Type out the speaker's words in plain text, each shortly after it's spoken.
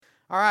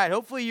All right,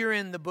 hopefully you're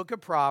in the book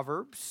of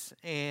Proverbs,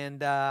 and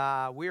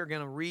we are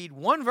going to read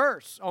one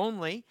verse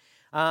only,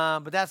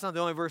 but that's not the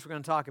only verse we're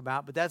going to talk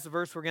about, but that's the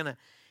verse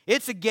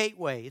it's a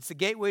gateway. It's a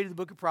gateway to the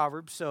book of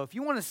Proverbs, so if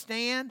you want to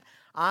stand,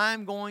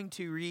 I'm going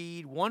to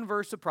read one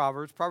verse of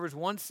Proverbs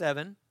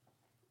 1:7,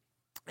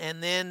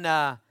 and then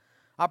I'll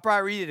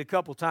probably read it a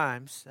couple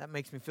times. That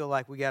makes me feel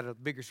like we got a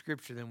bigger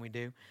scripture than we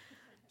do.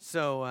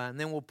 So, and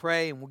then we'll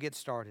pray and we'll get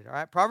started, all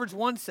right? Proverbs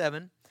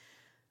 1:7,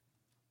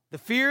 the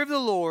fear of the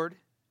Lord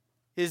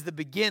is the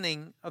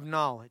beginning of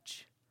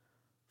knowledge.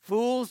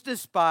 Fools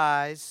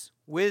despise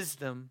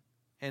wisdom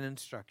and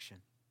instruction.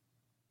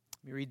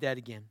 Let me read that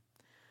again.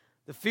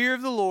 The fear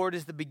of the Lord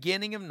is the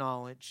beginning of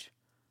knowledge.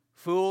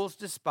 Fools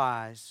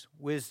despise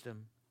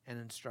wisdom and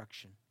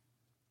instruction.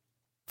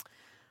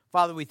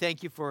 Father, we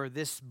thank you for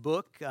this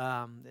book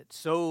that's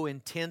so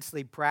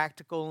intensely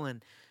practical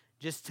and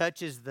just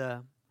touches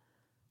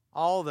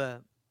all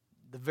the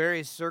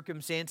various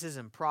circumstances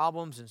and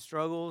problems and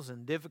struggles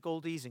and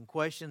difficulties and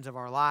questions of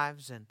our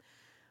lives. And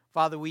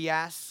Father, we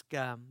ask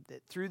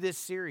that through this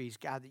series,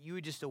 God, that you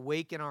would just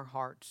awaken our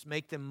hearts,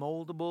 make them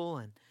moldable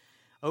and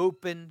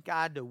open,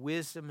 God, to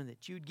wisdom, and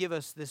that you'd give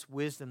us this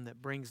wisdom that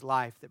brings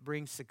life, that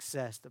brings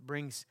success, that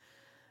brings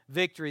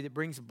victory, that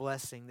brings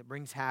blessing, that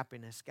brings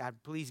happiness. God,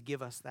 please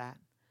give us that.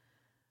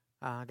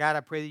 God,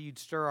 I pray that you'd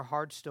stir our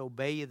hearts to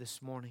obey you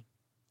this morning.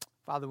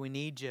 Father, we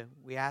need you.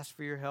 We ask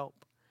for your help.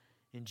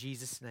 In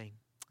Jesus' name,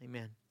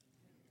 amen.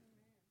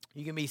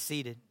 You can be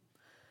seated.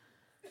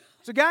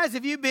 So, guys,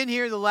 if you've been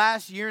here the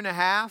last year and a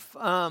half,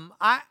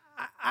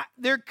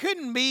 there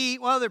couldn't be,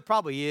 well, there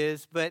probably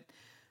is, but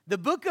the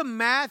book of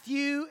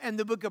Matthew and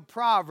the book of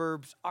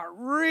Proverbs are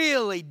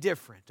really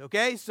different,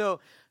 okay? So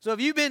if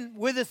you've been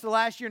with us the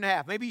last year and a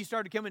half, maybe you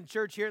started coming to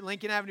church here at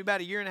Lincoln Avenue about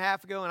a year and a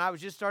half ago, and I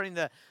was just starting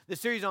the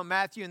series on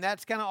Matthew, and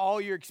that's kind of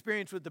all your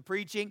experience with the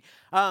preaching.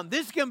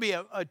 This is going to be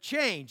a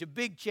change, a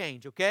big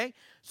change, okay?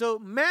 So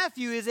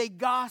Matthew is a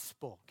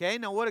gospel, okay?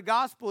 Now what a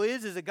gospel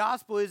is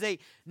a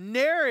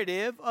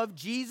narrative of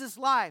Jesus'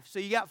 life. So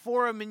you got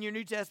four of them in your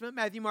New Testament,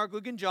 Matthew, Mark,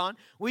 Luke, and John.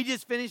 We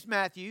just finished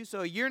Matthew,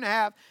 so a year and a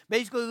half,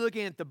 basically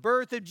looking at the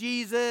birth of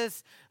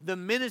Jesus, the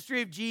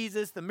ministry of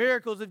Jesus, the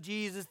miracles of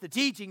Jesus, the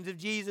teachings of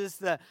Jesus,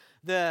 the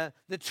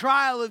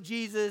trial of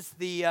Jesus,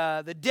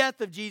 the death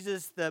of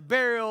Jesus, the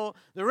burial,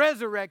 the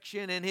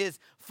resurrection, and his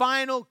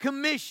final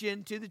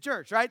commission to the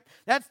church, right?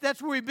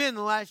 That's where we've been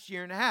the last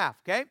year and a half,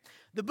 okay?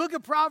 The book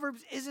of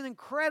Proverbs is an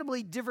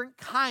incredibly different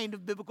kind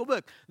of biblical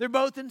book. They're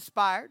both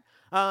inspired.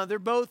 They're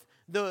both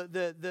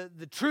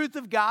the truth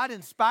of God,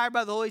 inspired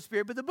by the Holy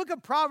Spirit. But the book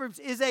of Proverbs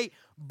is a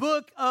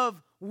book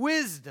of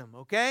wisdom,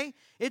 okay?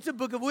 It's a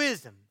book of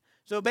wisdom.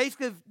 So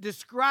basically,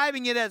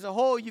 describing it as a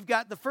whole, you've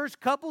got the first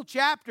couple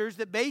chapters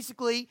that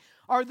basically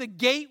are the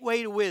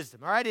gateway to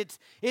wisdom, all right?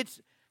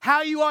 It's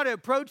how you ought to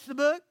approach the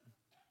book,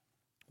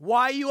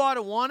 why you ought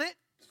to want it,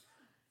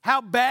 how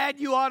bad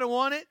you ought to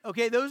want it.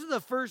 Okay, those are the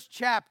first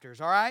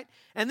chapters, all right?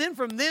 And then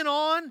from then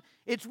on,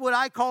 it's what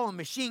I call a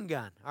machine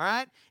gun, all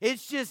right?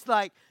 It's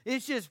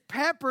just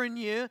peppering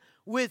you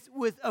with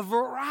a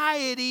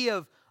variety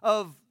of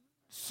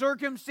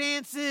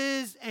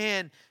circumstances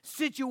and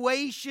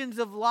situations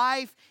of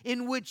life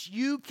in which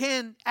you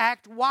can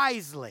act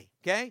wisely,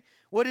 okay?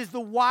 What is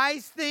the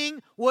wise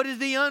thing? What is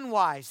the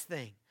unwise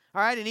thing?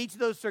 All right, in each of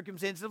those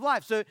circumstances of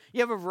life. So you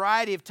have a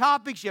variety of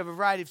topics. You have a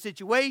variety of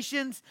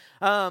situations.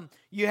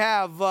 You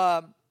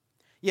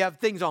have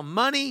things on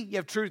money. You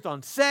have truth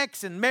on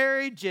sex and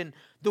marriage and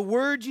the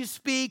words you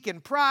speak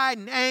and pride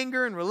and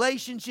anger and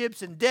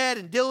relationships and debt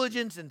and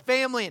diligence and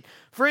family and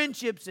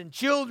friendships and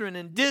children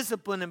and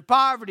discipline and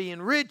poverty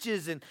and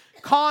riches and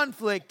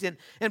conflict.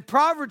 And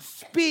Proverbs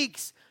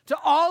speaks to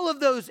all of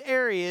those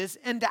areas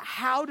and to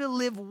how to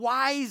live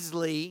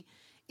wisely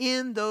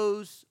in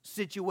those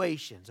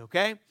situations,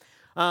 okay?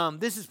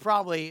 This is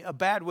probably a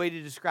bad way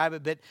to describe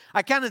it, but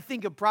I kind of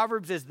think of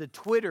Proverbs as the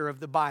Twitter of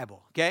the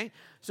Bible, okay?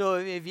 So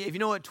if you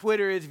know what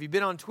Twitter is, if you've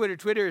been on Twitter,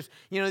 Twitter is,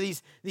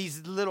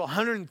 these little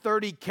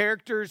 130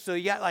 characters, so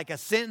you got like a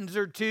sentence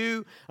or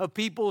two of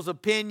people's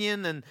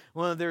opinion and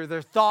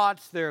their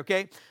thoughts there,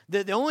 okay?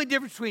 The only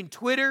difference between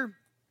Twitter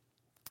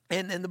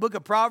and the book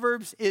of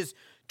Proverbs is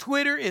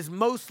Twitter is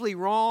mostly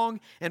wrong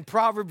and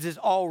Proverbs is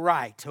all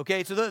right,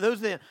 okay? So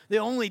those are the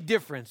only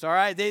difference, all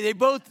right? They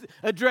both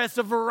address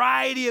a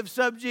variety of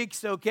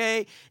subjects,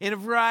 okay, in a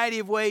variety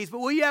of ways.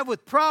 But what you have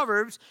with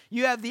Proverbs,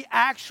 you have the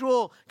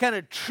actual kind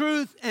of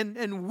truth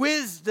and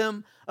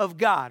wisdom of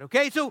God,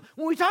 okay? So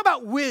when we talk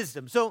about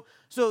wisdom, so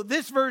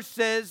this verse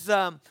says,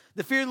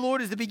 the fear of the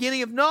Lord is the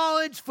beginning of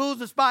knowledge, fools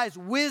despise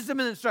wisdom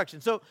and instruction.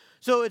 So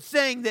it's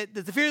saying that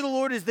the fear of the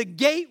Lord is the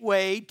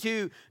gateway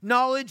to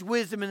knowledge,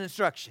 wisdom, and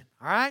instruction,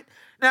 all right?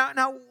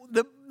 Now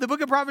the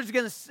book of Proverbs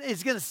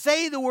is going to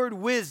say the word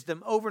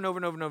wisdom over and over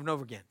and over and over and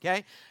over again,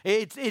 okay?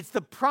 It's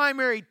the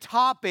primary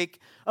topic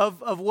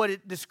of what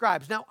it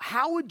describes. Now,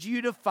 how would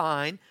you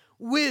define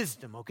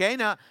wisdom, okay?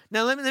 Now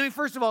let me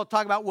first of all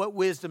talk about what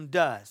wisdom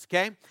does,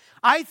 okay?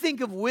 I think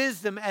of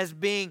wisdom as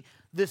being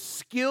the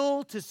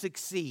skill to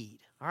succeed,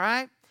 all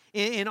right?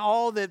 in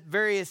all the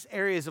various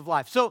areas of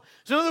life. So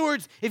in other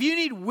words, if you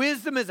need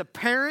wisdom as a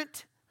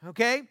parent,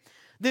 okay,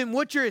 then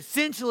what you're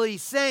essentially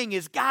saying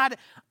is, God,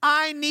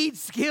 I need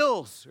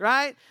skills,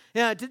 right?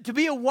 To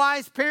be a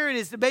wise parent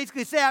is to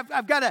basically say,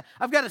 I've got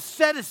a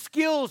set of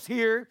skills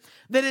here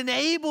that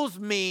enables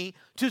me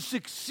to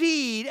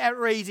succeed at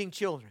raising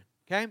children,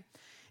 okay?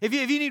 If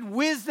you need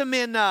wisdom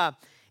in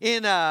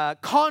a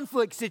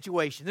conflict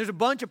situation, there's a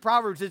bunch of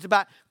Proverbs that's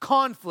about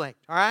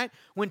conflict, all right?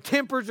 When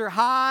tempers are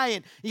high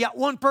and you got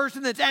one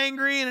person that's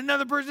angry and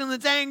another person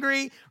that's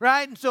angry,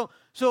 right? And so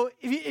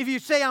if you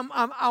say,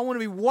 I want to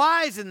be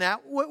wise in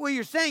that, what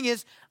you're saying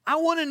is, I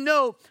want to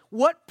know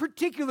what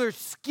particular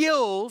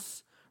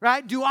skills,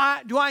 right, do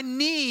I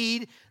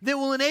need that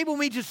will enable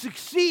me to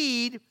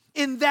succeed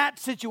in that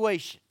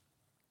situation.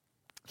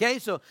 Okay,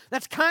 so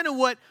that's kind of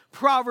what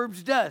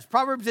Proverbs does.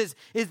 Proverbs is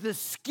the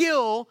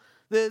skill,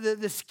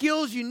 the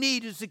skills you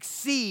need to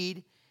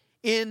succeed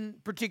in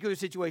particular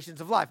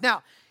situations of life.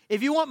 Now,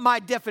 if you want my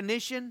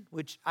definition,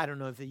 which I don't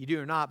know if you do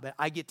or not, but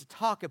I get to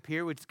talk up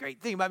here, which is a great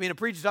thing about being a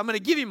preacher, so I'm going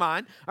to give you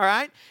mine, all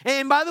right?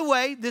 And by the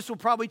way, this will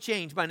probably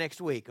change by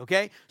next week,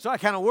 okay? So I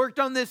kind of worked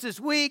on this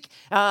week,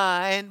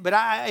 but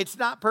it's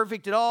not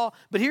perfect at all.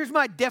 But here's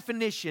my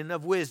definition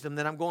of wisdom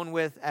that I'm going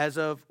with as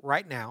of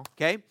right now,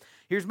 okay?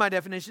 Here's my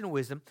definition of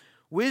wisdom.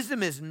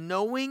 Wisdom is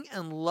knowing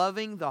and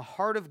loving the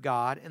heart of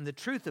God and the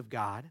truth of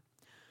God,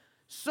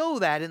 so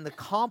that in the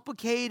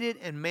complicated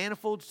and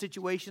manifold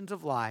situations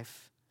of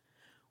life,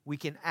 we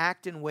can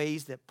act in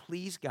ways that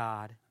please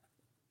God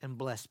and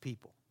bless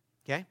people.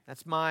 Okay?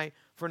 That's my,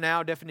 for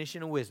now,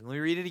 definition of wisdom. Let me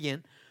read it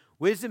again.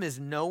 Wisdom is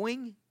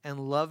knowing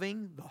and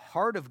loving the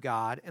heart of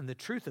God and the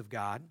truth of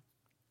God,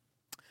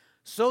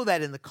 so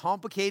that in the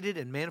complicated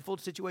and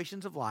manifold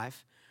situations of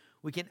life,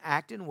 we can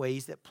act in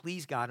ways that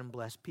please God and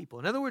bless people.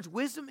 In other words,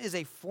 wisdom is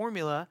a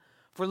formula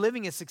for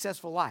living a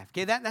successful life.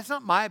 Okay, that's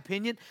not my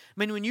opinion. I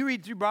mean, when you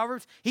read through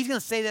Proverbs, he's going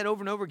to say that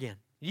over and over again.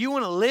 You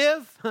want to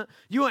live?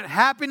 You want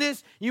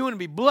happiness? You want to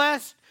be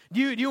blessed?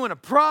 Do you want to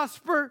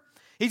prosper?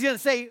 He's going to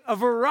say a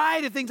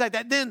variety of things like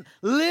that. Then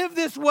live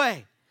this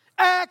way.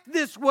 Act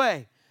this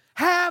way.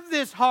 Have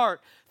this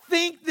heart.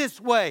 Think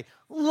this way.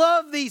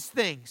 Love these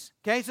things.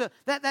 Okay, so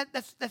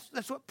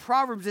that's what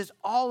Proverbs is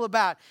all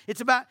about.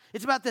 It's about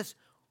this,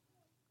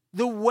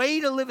 the way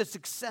to live a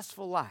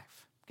successful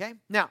life. Okay,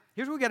 now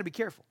here's where we got to be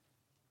careful.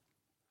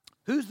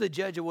 Who's the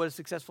judge of what a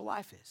successful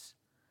life is?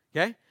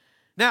 Okay,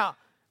 now,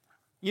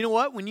 you know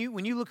what? When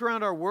you look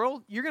around our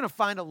world, you're going to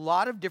find a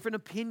lot of different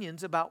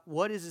opinions about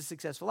what is a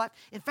successful life.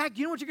 In fact,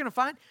 you know what you're going to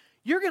find?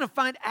 You're going to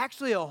find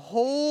actually a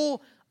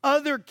whole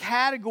other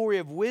category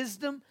of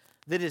wisdom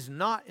that is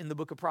not in the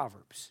book of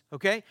Proverbs,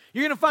 okay?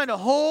 You're going to find a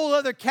whole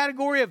other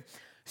category of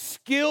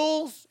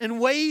skills and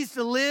ways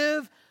to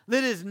live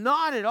that is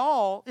not at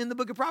all in the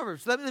book of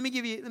Proverbs. Let me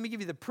give you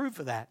the proof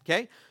of that,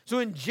 okay? So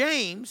in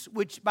James,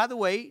 which, by the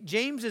way,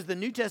 James is the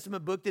New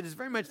Testament book that is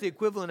very much the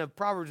equivalent of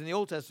Proverbs in the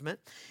Old Testament.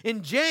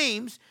 In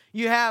James,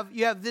 you have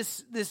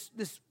this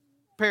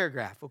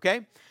paragraph,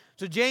 okay?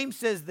 So James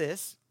says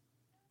this.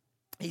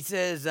 He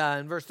says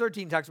in verse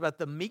 13, he talks about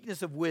the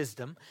meekness of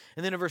wisdom.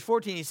 And then in verse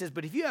 14, he says,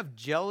 but if you have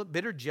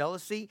bitter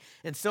jealousy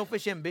and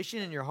selfish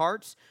ambition in your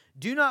hearts,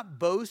 do not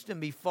boast and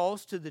be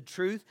false to the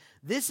truth.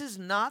 This is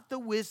not the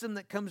wisdom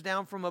that comes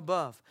down from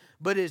above,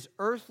 but is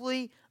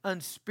earthly,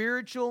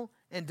 unspiritual,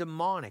 and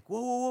demonic.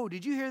 Whoa.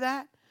 Did you hear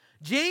that?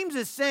 James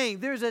is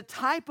saying there's a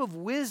type of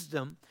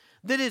wisdom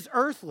that is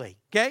earthly,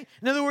 okay?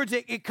 In other words,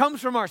 it comes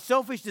from our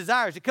selfish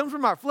desires. It comes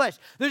from our flesh.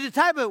 There's a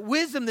type of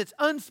wisdom that's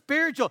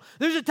unspiritual.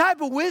 There's a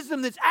type of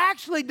wisdom that's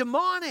actually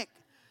demonic,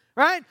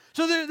 right?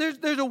 So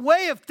there's a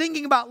way of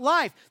thinking about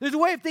life. There's a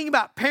way of thinking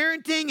about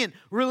parenting and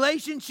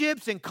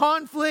relationships and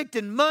conflict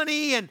and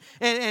money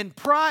and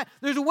pride.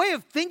 There's a way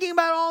of thinking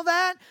about all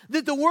that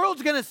the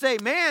world's going to say,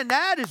 man,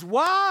 that is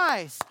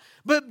wise.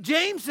 But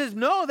James says,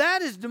 no,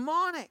 that is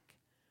demonic.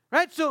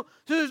 Right? So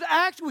there's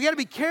actually, we got to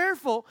be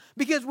careful,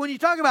 because when you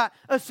talk about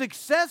a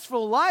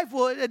successful life,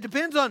 well, it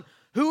depends on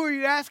who are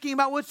you asking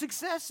about what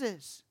success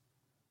is.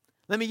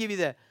 Let me give you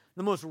the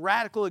most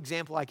radical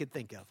example I could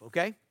think of,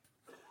 okay?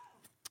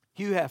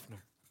 Hugh Hefner,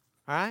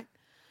 all right?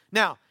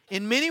 Now,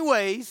 in many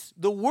ways,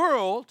 the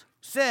world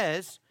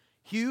says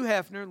Hugh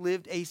Hefner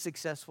lived a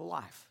successful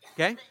life,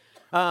 okay?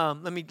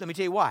 Let me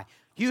tell you why.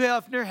 Hugh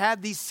Hefner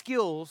had these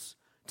skills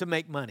to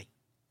make money.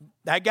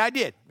 That guy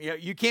did.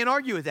 You can't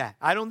argue with that.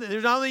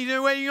 There's not any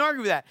way you can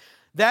argue with that.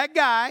 That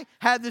guy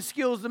had the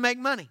skills to make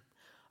money.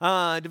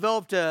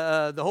 Developed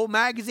the whole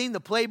magazine, the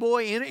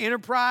Playboy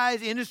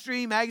Enterprise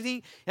Industry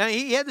magazine.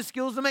 He had the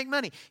skills to make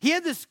money. He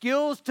had the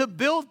skills to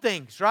build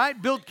things,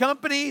 right? Build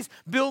companies,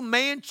 build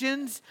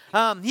mansions.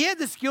 He had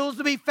the skills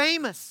to be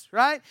famous,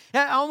 right?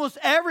 Almost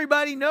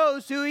everybody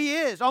knows who he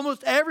is.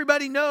 Almost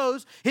everybody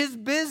knows his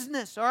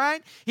business, all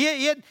right? He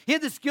had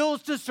the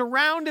skills to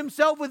surround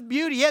himself with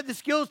beauty. He had the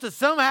skills to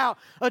somehow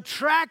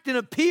attract and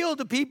appeal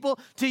to people,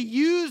 to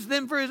use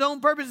them for his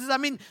own purposes. I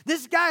mean,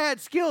 this guy had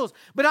skills,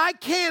 but I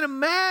can't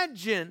imagine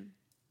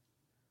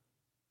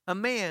a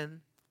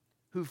man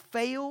who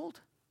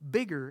failed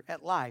bigger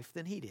at life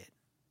than he did.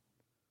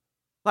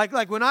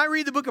 Like when I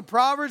read the book of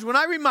Proverbs, when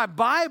I read my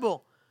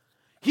Bible,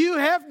 Hugh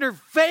Hefner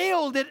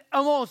failed at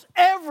almost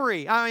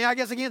every, I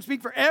guess I can't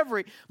speak for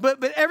every,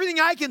 but everything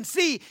I can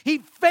see, he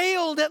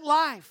failed at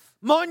life,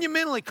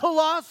 monumentally,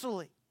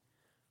 colossally,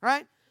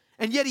 right?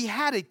 And yet he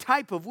had a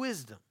type of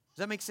wisdom. Does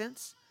that make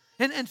sense?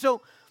 And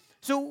so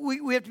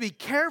we have to be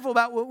careful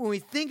about when we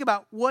think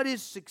about what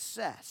is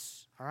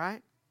success, all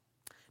right?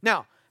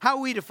 Now, how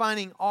are we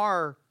defining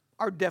our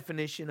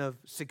definition of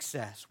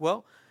success?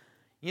 Well,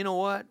 you know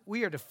what?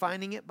 We are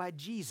defining it by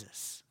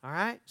Jesus, all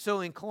right? So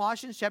in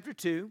Colossians chapter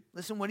 2,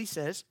 listen what he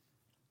says.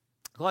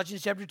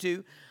 Colossians chapter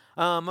 2,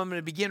 I'm going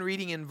to begin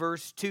reading in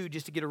verse 2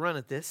 just to get a run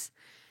at this.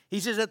 He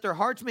says that their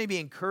hearts may be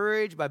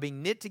encouraged by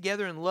being knit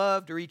together in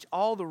love to reach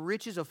all the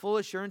riches of full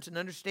assurance and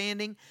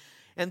understanding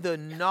and the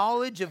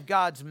knowledge of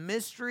God's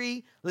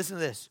mystery, listen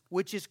to this,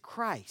 which is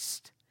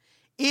Christ,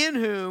 in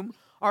whom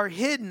are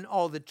hidden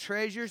all the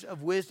treasures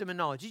of wisdom and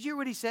knowledge. Did you hear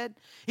what he said?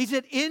 He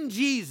said, in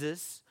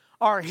Jesus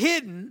are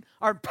hidden,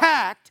 are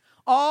packed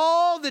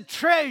all the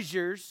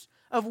treasures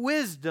of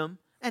wisdom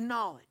and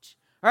knowledge.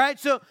 All right,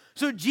 so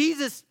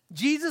Jesus'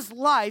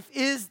 life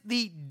is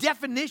the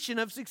definition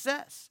of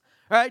success.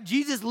 All right,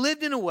 Jesus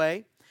lived in a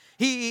way,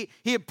 he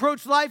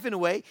approached life in a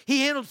way,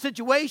 he handled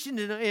situations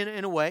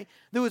in a way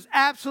that was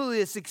absolutely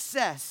a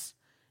success,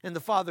 and the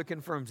Father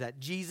confirms that.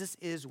 Jesus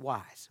is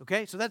wise,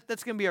 okay? So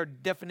that's going to be our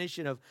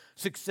definition of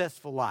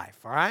successful life,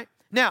 all right?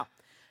 Now,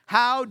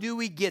 how do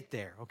we get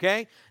there,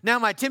 okay? Now,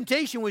 my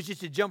temptation was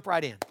just to jump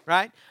right in,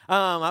 right?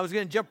 I was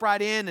going to jump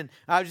right in, and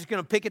I was just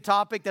going to pick a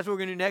topic. That's what we're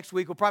going to do next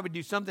week. We'll probably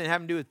do something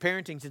having to do with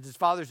parenting since it's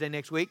Father's Day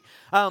next week.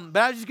 But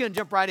I was just going to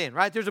jump right in,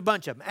 right? There's a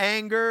bunch of them.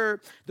 Anger,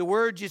 the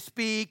words you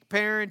speak,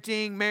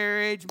 parenting,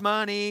 marriage,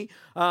 money,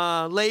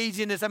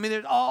 laziness. I mean,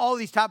 there's all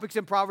these topics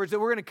in Proverbs that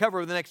we're going to cover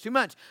over the next 2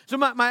 months. So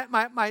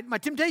my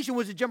temptation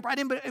was to jump right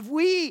in. But if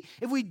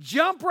we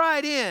jump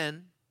right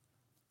in,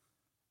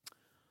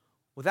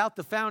 without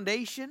the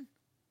foundation,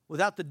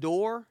 without the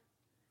door,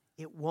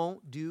 it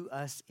won't do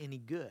us any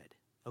good,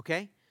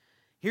 okay?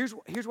 Here's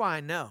why I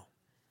know.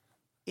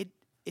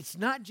 It's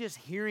not just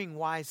hearing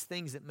wise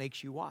things that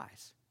makes you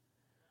wise.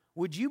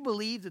 Would you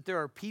believe that there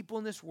are people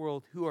in this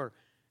world who are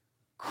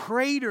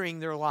cratering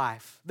their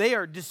life? They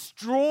are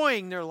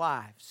destroying their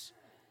lives,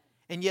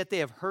 and yet they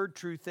have heard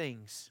true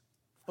things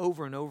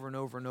over and over and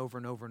over and over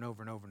and over and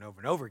over and over and over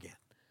and over again.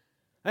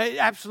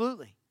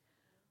 Absolutely.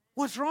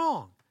 What's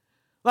wrong?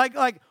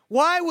 Like,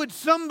 why would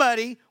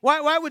somebody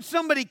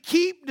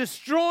keep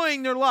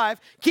destroying their life,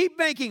 keep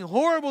making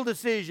horrible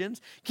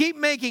decisions, keep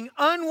making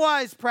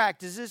unwise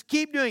practices,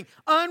 keep doing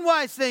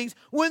unwise things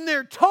when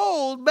they're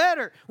told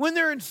better, when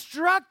they're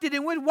instructed?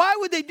 And why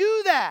would they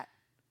do that?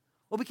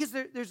 Well, because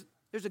there's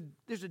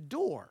a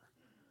door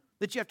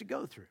that you have to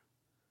go through.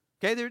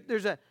 Okay,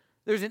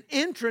 there's an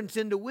entrance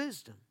into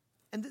wisdom,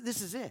 and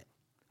this is it.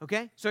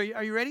 Okay, so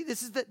are you ready?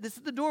 This is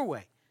the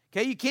doorway.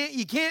 Okay, you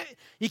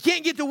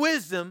can't get to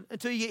wisdom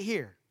until you get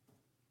here.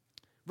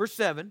 Verse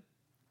 7,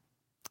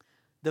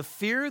 the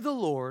fear of the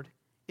Lord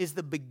is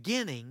the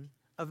beginning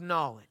of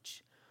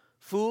knowledge.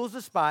 Fools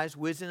despise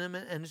wisdom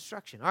and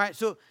instruction. All right,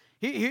 so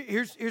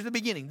here's the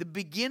beginning. The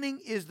beginning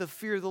is the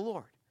fear of the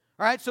Lord.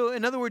 All right, so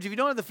in other words, if you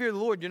don't have the fear of the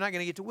Lord, you're not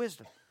going to get to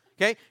wisdom.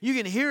 Okay, you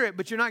can hear it,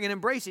 but you're not going to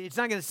embrace it. It's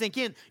not going to sink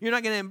in. You're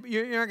not going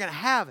to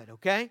have it.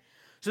 Okay,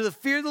 so the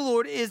fear of the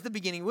Lord is the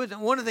beginning of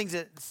wisdom. One of the things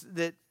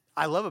that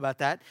I love about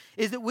that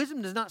is that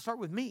wisdom does not start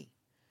with me.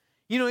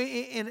 You know,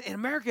 in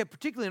America,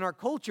 particularly in our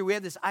culture, we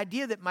have this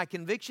idea that my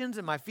convictions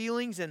and my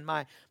feelings and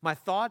my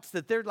thoughts,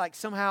 that they're like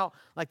somehow,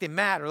 like they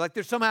matter. Like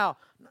they're somehow,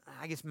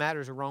 I guess matter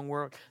is a wrong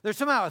word. They're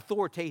somehow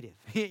authoritative,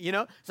 you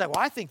know. It's like,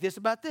 well, I think this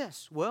about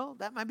this. Well,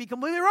 that might be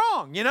completely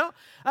wrong, you know.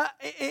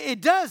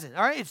 It doesn't,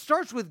 all right? It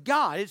starts with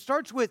God. It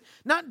starts with,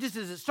 not just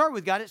does it start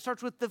with God, it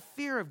starts with the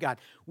fear of God.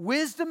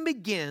 Wisdom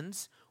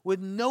begins with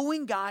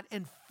knowing God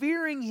and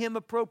fearing Him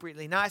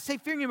appropriately. Now, I say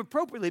fearing Him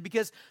appropriately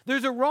because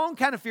there's a wrong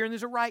kind of fear and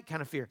there's a right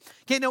kind of fear.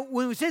 Okay, now,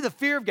 when we say the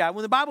fear of God,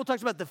 when the Bible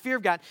talks about the fear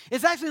of God,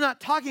 it's actually not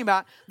talking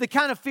about the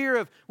kind of fear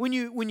of when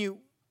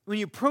you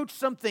approach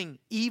something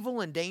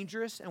evil and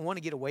dangerous and want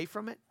to get away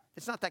from it.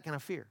 It's not that kind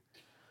of fear.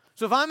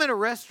 So if I'm at a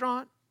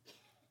restaurant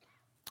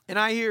and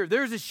I hear,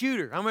 there's a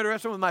shooter. I'm at a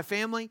restaurant with my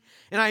family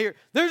and I hear,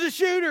 there's a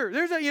shooter.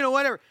 There's a,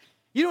 whatever.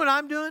 You know what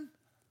I'm doing?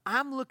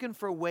 I'm looking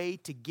for a way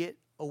to get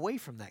away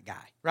from that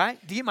guy, right?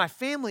 To get my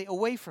family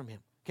away from him,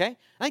 okay?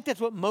 I think that's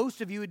what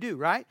most of you would do,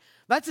 right?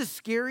 That's a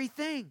scary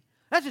thing.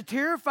 That's a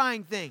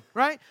terrifying thing,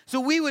 right? So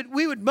we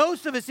would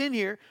most of us in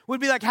here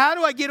would be like, how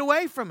do I get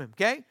away from him,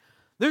 okay?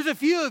 There's a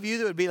few of you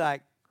that would be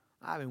like,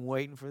 I've been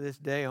waiting for this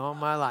day all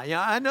my life.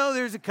 Yeah, I know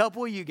there's a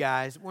couple of you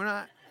guys.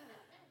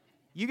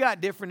 You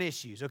got different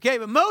issues, okay?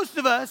 But most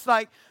of us,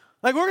 like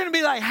we're going to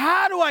be like,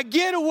 how do I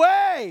get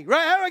away,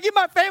 right? How do I get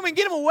my family and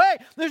get them away?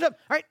 All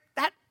right,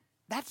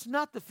 that's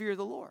not the fear of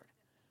the Lord.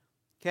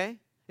 Okay?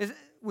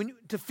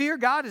 To fear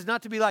God is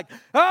not to be like,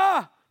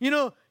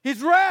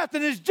 His wrath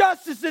and His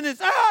justice and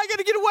I got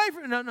to get away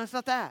from it. No, it's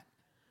not that.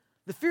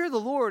 The fear of the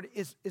Lord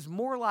is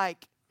more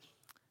like,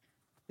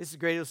 this is a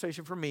great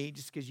illustration for me,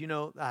 just because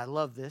I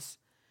love this.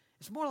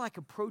 It's more like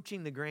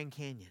approaching the Grand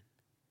Canyon.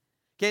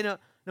 Okay, now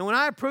when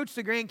I approach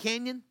the Grand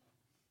Canyon,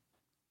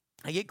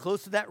 I get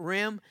close to that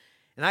rim,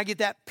 and I get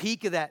that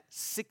peak of that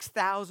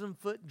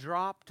 6,000-foot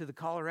drop to the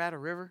Colorado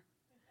River.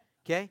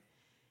 Okay?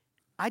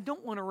 I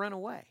don't want to run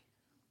away.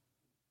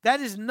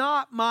 That's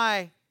not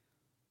my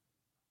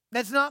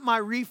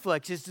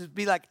reflex, is to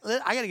be like,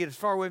 I got to get as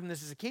far away from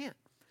this as I can.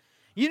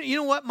 You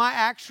know what my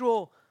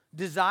actual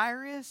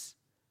desire is?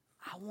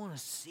 I want to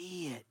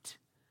see it.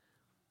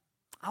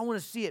 I want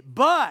to see it.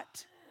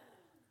 But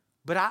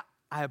I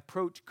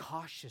approach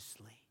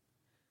cautiously.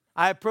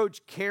 I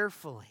approach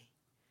carefully.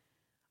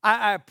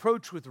 I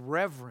approach with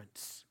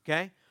reverence,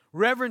 okay?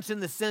 Reverence in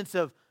the sense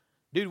of,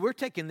 dude, we're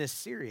taking this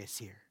serious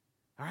here,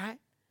 all right?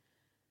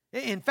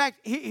 In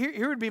fact,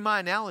 here would be my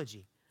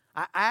analogy.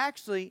 I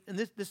actually, and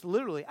this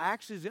literally,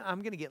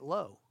 I'm going to get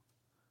low,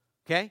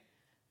 okay?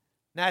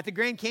 Now, at the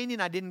Grand Canyon,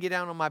 I didn't get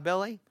down on my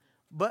belly,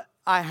 but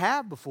I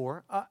have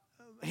before.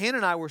 Hannah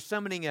and I were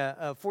summiting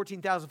a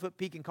 14,000-foot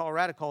peak in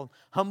Colorado called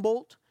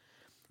Humboldt.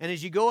 And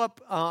as you go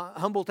up,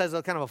 Humboldt has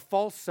a kind of a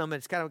false summit.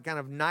 It's kind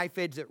of knife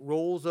edge that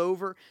rolls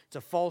over. It's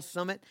a false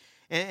summit.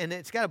 And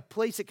it's got a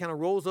place that kind of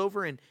rolls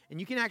over. And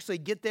you can actually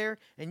get there,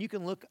 and you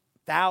can look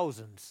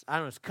thousands. I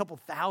don't know, it's a couple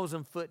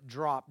 1,000-foot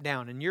drop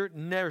down. And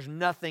there's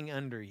nothing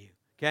under you,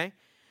 okay?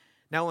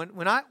 Now, when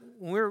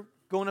we were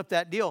going up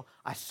that deal,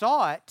 I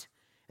saw it.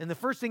 And the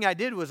first thing I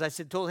did was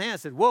told Hannah, I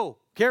said, whoa,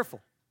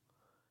 careful,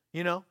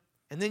 you know.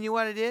 And then you know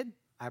what I did?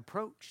 I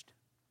approached.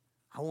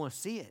 I want to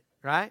see it,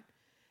 right?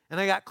 And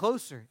I got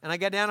closer, and I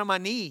got down on my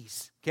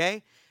knees,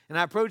 okay? And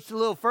I approached a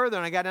little further,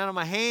 and I got down on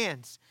my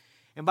hands.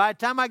 And by the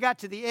time I got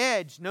to the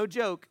edge, no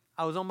joke,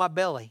 I was on my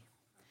belly.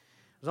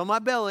 I was on my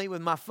belly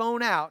with my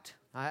phone out.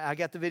 I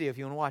got the video if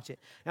you want to watch it.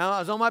 Now, I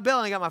was on my belly,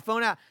 and I got my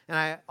phone out, and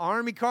I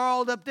army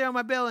crawled up there on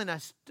my belly, and I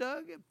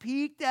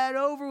peeked that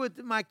over with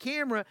my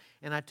camera,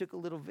 and I took a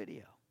little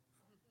video.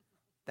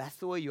 That's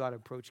the way you ought to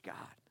approach God.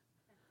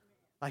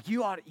 Like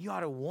you ought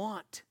to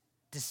want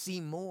to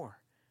see more.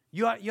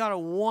 You ought to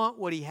want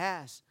what He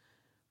has.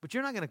 But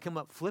you're not going to come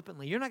up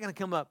flippantly. You're not going to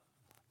come up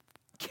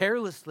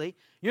carelessly.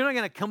 You're not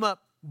going to come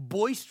up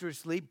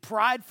boisterously,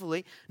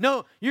 pridefully.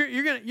 No,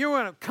 you're going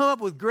to come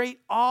up with great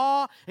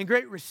awe and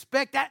great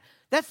respect.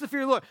 That's the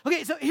fear of the Lord.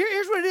 Okay, so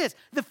here's what it is.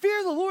 The fear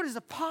of the Lord is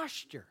a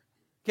posture.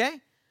 Okay?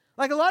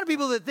 Like a lot of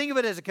people that think of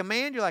it as a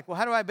command, you're like, well,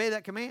 how do I obey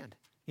that command?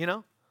 You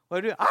know?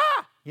 What do I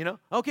do? You know?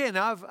 Okay,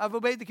 now I've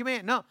obeyed the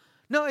command. No,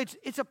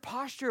 it's a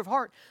posture of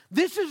heart.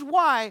 This is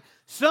why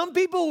some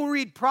people will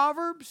read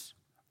Proverbs.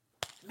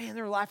 Man,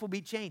 their life will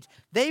be changed.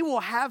 They will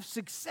have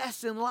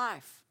success in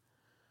life.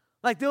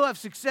 Like they'll have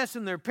success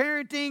in their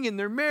parenting, in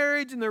their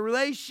marriage, in their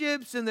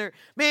relationships, in their,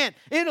 man,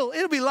 it'll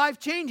be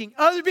life-changing.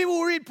 Other people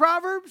will read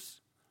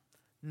Proverbs.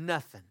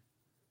 Nothing.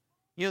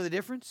 You know the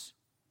difference?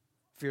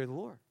 Fear of the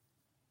Lord.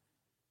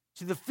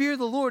 See, the fear of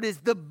the Lord is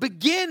the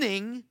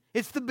beginning.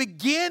 It's the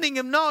beginning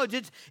of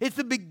knowledge. It's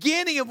the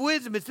beginning of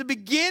wisdom. It's the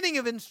beginning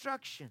of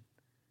instruction.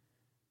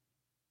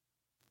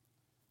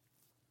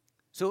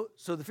 So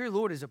the fear of the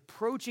Lord is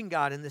approaching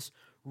God in this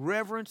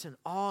reverence and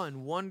awe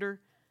and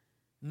wonder,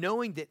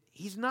 knowing that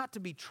He's not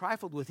to be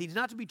trifled with. He's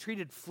not to be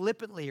treated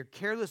flippantly or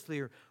carelessly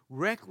or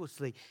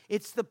recklessly.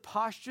 It's the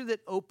posture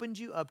that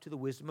opens you up to the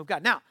wisdom of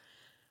God. Now,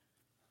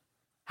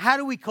 how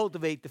do we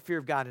cultivate the fear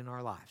of God in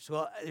our lives?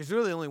 Well, there's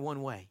really only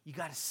one way. You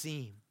got to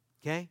see Him,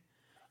 okay?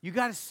 You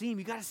got to see Him.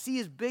 You got to see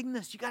His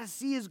bigness. You got to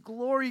see His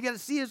glory. You got to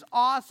see His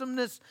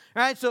awesomeness,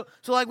 right? So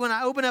like when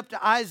I open up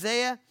to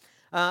Isaiah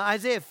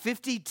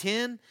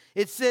 50:10,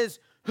 it says,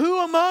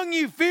 "Who among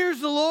you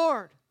fears the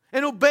Lord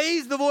and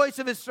obeys the voice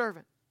of His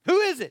servant?" Who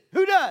is it?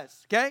 Who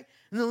does? Okay?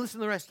 And then listen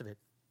to the rest of it.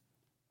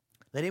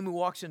 "Let him who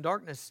walks in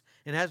darkness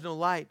and has no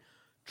light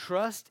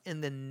trust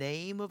in the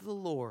name of the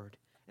Lord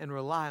and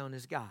rely on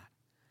his God."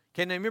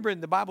 Okay, now remember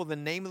in the Bible, the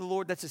name of the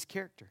Lord, that's His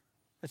character.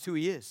 That's who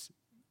He is.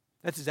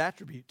 That's His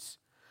attributes.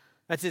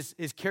 That's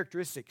His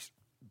characteristics.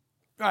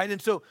 All right,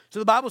 and so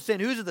the Bible's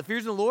saying, who is it that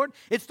fears the Lord?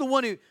 It's the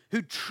one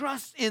who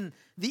trusts in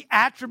the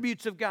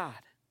attributes of God.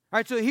 All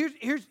right, so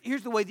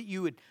here's the way that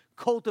you would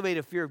cultivate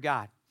a fear of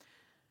God.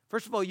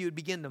 First of all, you would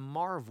begin to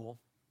marvel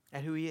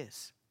at who He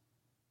is.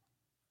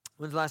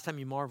 When's the last time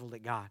you marveled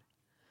at God?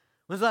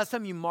 When's the last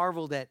time you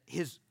marveled at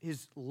His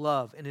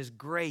love and His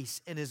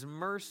grace and His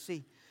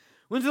mercy?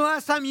 When's the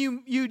last time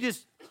you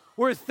just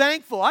were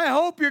thankful? I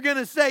hope you're going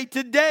to say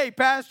today,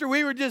 Pastor,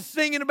 we were just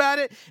singing about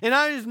it, and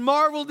I just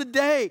marveled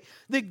today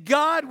that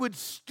God would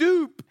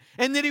stoop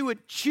and that He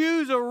would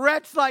choose a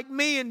wretch like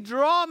me and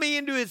draw me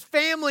into His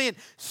family and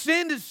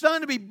send His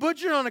Son to be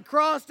butchered on a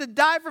cross to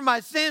die for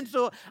my sins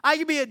so I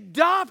could be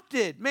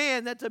adopted.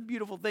 Man, that's a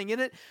beautiful thing, isn't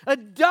it?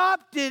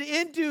 Adopted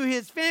into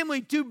His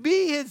family to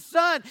be His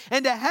son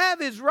and to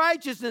have His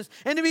righteousness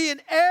and to be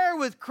an heir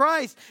with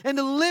Christ and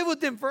to live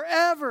with Him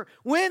forever.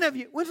 When's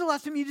the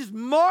last time you just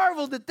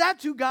marveled that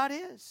that's who God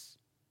is?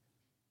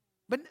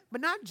 But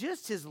not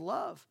just His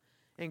love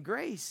and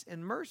grace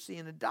and mercy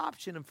and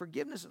adoption and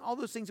forgiveness and all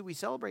those things that we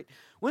celebrate.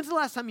 When's the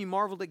last time you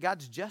marveled at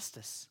God's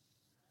justice?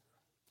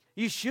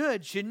 You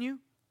should, shouldn't you?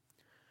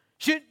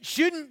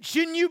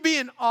 Shouldn't you be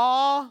in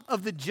awe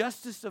of the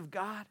justice of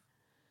God?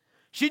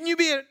 Shouldn't you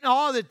be in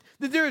awe that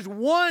there is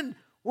one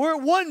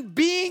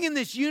being in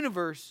this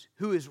universe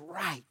who is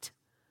right,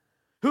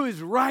 who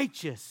is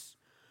righteous,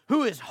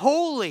 who is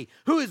holy,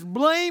 who is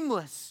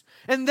blameless.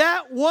 And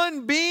that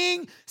one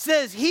being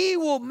says he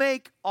will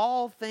make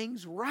all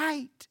things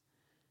right.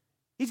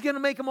 He's going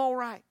to make them all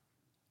right.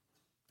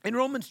 In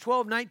Romans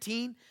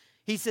 12:19,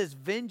 he says,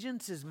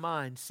 vengeance is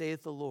mine,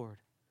 saith the Lord.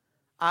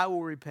 I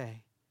will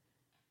repay.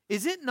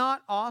 Is it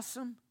not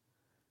awesome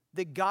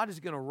that God is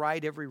going to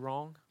right every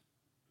wrong?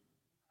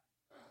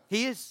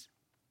 He is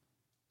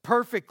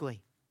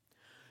perfectly.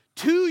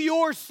 To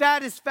your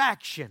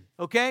satisfaction,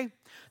 okay?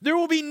 There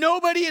will be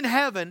nobody in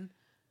heaven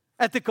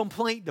at the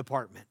complaint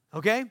department,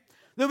 okay?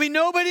 There'll be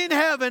nobody in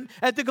heaven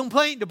at the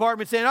complaint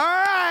department saying, all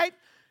right,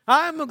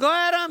 I'm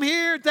glad I'm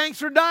here. Thanks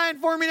for dying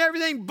for me and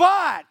everything.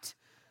 But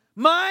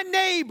my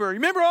neighbor,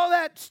 remember all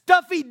that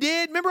stuff he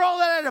did? Remember all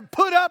that I had to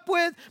put up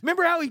with?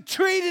 Remember how he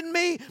treated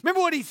me? Remember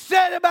what he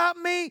said about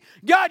me?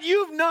 God,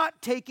 you've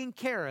not taken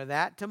care of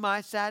that to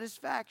my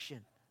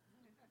satisfaction.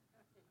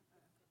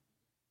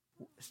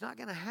 It's not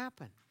going to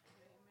happen.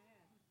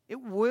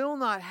 It will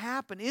not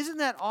happen. Isn't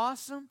that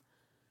awesome?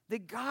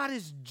 That God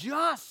is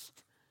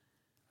just.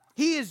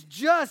 He is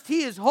just.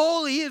 He is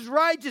holy. He is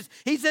righteous.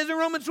 He says in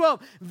Romans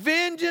 12,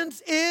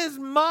 vengeance is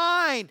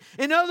mine.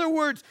 In other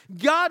words,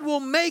 God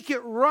will make it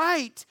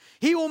right.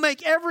 He will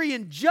make every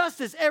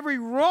injustice, every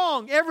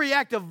wrong, every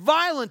act of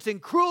violence and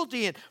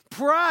cruelty and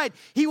pride,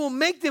 He will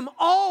make them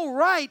all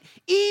right,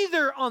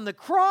 either on the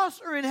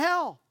cross or in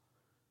hell.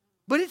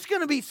 But it's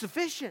going to be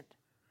sufficient.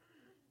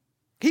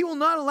 He will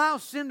not allow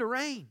sin to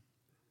reign.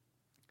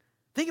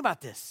 Think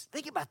about this.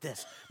 Think about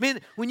this.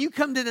 Man, when you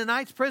come to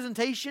tonight's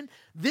presentation,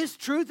 this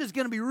truth is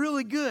going to be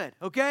really good,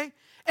 okay?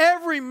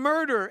 Every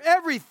murderer,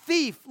 every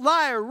thief,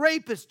 liar,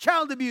 rapist,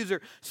 child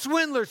abuser,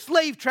 swindler,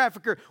 slave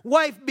trafficker,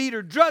 wife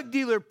beater, drug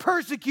dealer,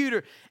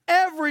 persecutor,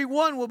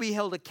 everyone will be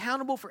held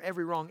accountable for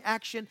every wrong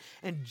action,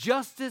 and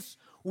justice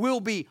will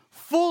be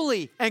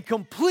fully and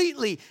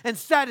completely and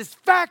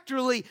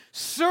satisfactorily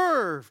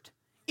served,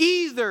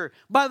 either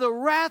by the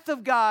wrath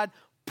of God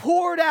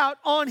poured out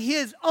on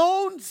His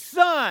own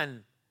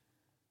Son,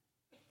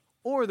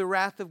 or the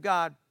wrath of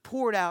God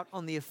poured out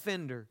on the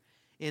offender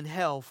in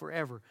hell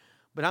forever.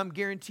 But I'm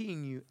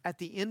guaranteeing you, at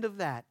the end of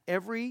that,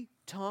 every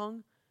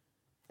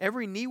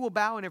knee will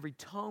bow and every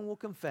tongue will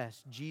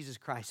confess Jesus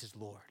Christ is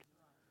Lord.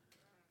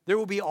 There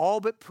will be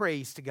all but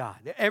praise to God.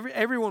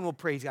 Everyone will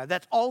praise God.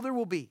 That's all there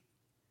will be.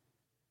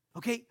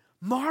 Okay?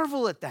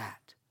 Marvel at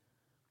that.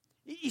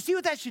 You see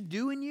what that should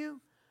do in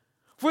you?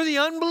 For the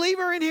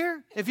unbeliever in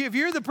here, if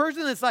you're the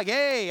person that's like,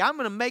 hey, I'm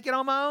going to make it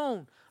on my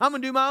own. I'm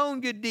going to do my own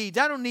good deeds.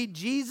 I don't need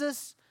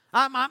Jesus.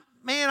 I'm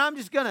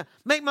just going to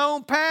make my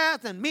own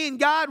path and me and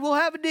God will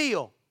have a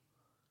deal.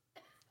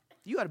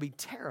 You ought to be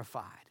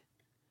terrified.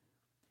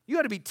 You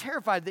ought to be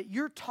terrified that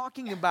you're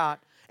talking about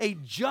a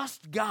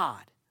just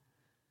God.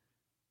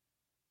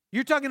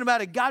 You're talking about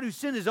a God who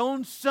sent His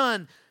own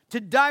Son to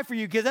die for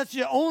you because that's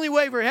the only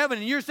way for heaven.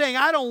 And you're saying,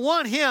 I don't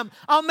want Him.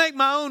 I'll make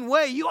my own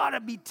way. You ought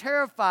to be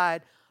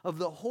terrified of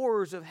the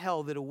horrors of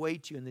hell that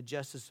await you in the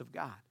justice of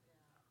God.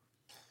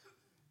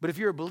 But if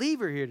you're a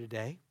believer here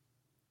today,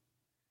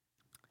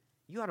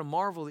 you ought to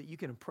marvel that you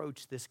can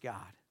approach this God.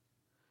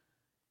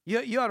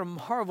 You ought to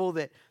marvel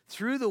that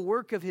through the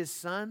work of His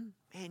Son,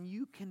 man,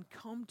 you can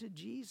come to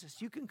Jesus.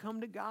 You can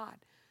come to God.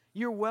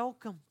 You're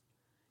welcome.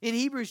 In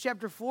Hebrews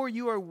chapter 4,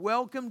 you are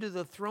welcome to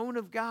the throne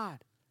of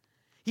God.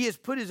 He has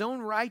put His own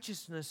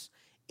righteousness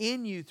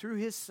in you through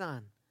His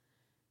Son,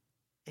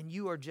 and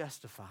you are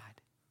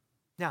justified.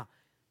 Now,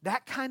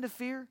 that kind of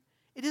fear,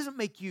 it doesn't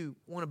make you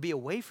want to be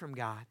away from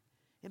God.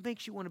 It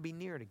makes you want to be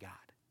near to God.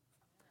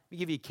 Let me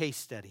give you a case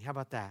study. How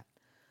about that?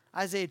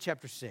 Isaiah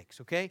chapter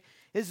 6, okay?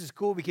 This is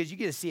cool because you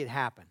get to see it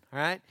happen, all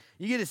right?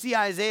 You get to see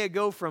Isaiah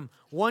go from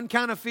one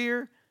kind of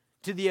fear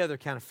to the other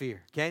kind of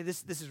fear, okay?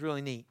 This is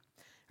really neat.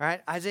 All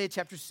right, Isaiah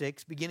chapter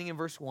 6, beginning in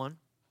verse 1.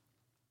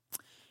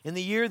 In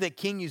the year that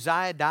King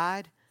Uzziah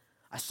died,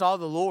 I saw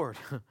the Lord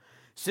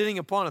sitting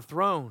upon a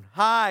throne,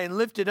 high and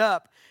lifted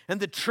up, and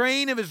the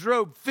train of His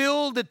robe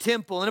filled the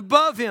temple, and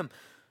above Him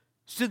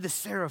stood the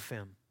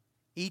seraphim,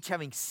 each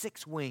having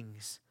 6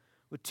 wings.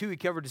 With 2 He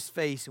covered His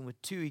face, and with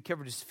 2 He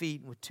covered His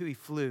feet, and with 2 He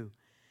flew.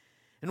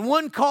 And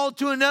one called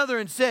to another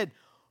and said,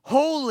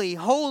 Holy,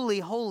 holy,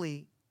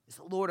 holy is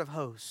the Lord of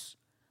hosts.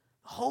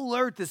 The whole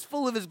earth is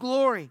full of His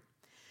glory.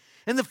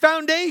 And the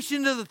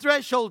foundation of the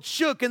threshold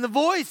shook, and the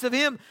voice of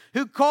Him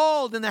who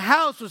called, and the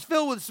house was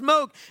filled with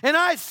smoke. And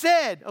I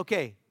said,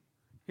 okay,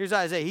 here's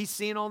Isaiah. He's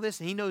seeing all this,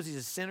 and he knows he's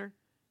a sinner.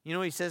 You know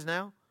what he says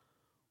now?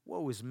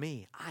 Woe is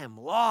me, I am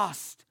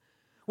lost.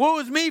 Woe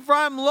is me, for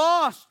I am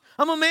lost.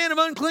 I'm a man of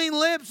unclean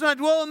lips, and I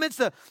dwell amidst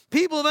the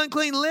people of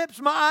unclean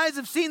lips. My eyes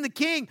have seen the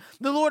King,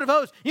 the Lord of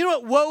hosts. You know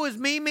what woe is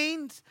me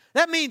means?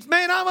 That means,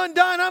 man, I'm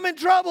undone. I'm in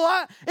trouble.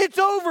 It's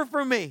over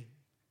for me.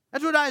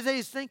 That's what Isaiah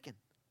is thinking.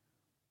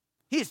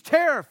 He is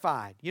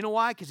terrified. You know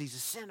why? Because he's a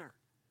sinner.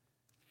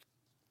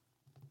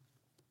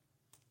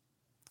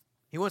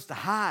 He wants to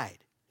hide.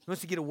 He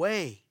wants to get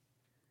away.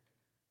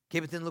 Okay,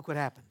 but then look what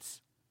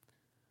happens.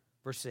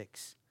 Verse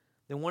 6.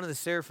 Then one of the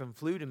seraphim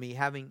flew to me,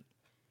 having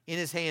in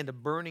his hand a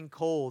burning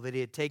coal that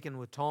he had taken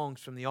with tongs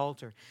from the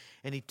altar.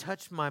 And he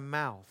touched my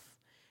mouth.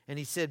 And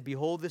he said,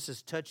 behold, this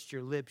has touched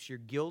your lips. Your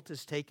guilt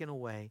is taken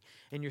away,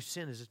 and your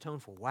sin is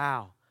atoned for.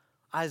 Wow.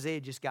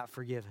 Isaiah just got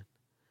forgiven.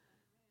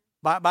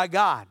 By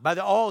God, by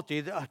the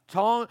altar,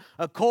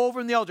 a coal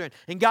from the altar.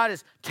 And God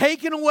has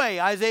taken away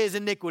Isaiah's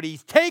iniquity.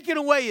 He's taken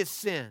away his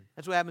sin.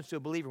 That's what happens to a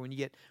believer when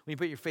you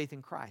put your faith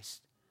in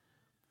Christ.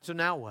 So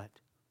now what?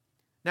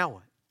 Now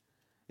what?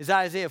 Is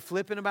Isaiah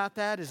flipping about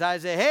that? Is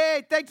Isaiah,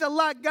 hey, thanks a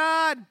lot,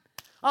 God.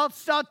 I'll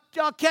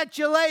catch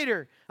you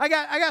later. I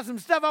got some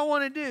stuff I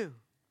want to do.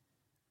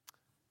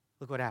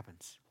 Look what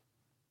happens.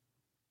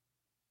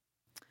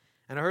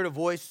 And I heard the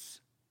voice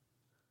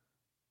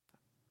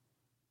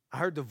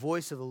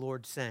of the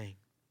Lord saying,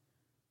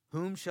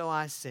 whom shall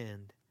I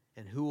send,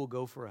 and who will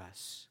go for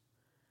us?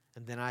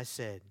 And then I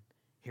said,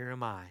 here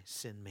am I,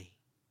 send me.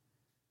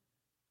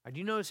 Do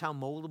you notice how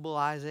moldable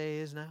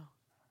Isaiah is now?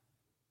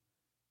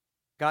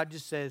 God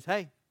just says,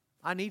 hey,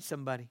 I need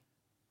somebody.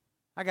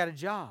 I got a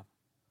job.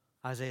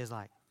 Isaiah's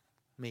like,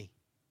 me.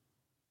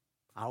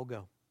 I'll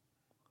go.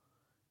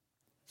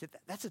 See,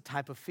 that's a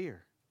type of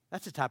fear.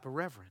 That's a type of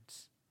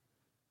reverence.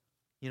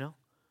 You know?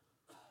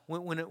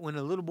 When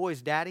a little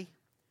boy's daddy,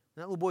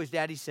 that little boy's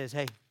daddy says,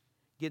 hey,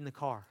 get in the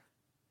car.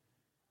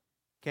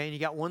 Okay, and you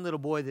got one little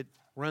boy that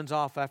runs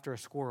off after a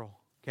squirrel.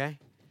 Okay?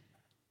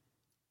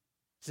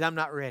 Says, I'm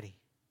not ready.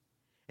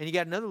 And you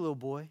got another little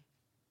boy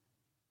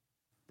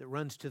that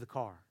runs to the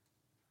car.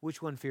 Which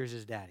one fears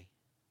his daddy?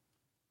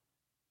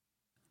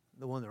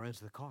 The one that runs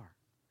to the car,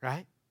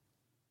 right?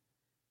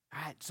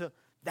 All right, so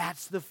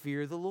that's the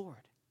fear of the Lord.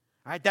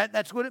 All right,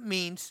 that's what it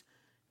means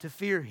to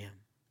fear him.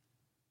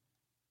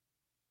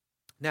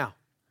 Now,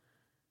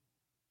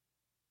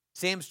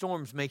 Sam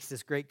Storms makes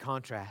this great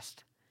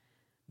contrast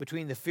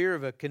between the fear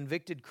of a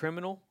convicted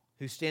criminal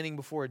who's standing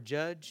before a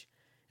judge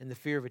and the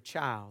fear of a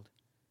child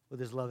with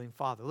his loving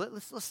father.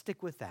 Let's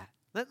stick with that.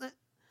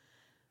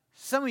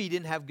 Some of you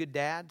didn't have good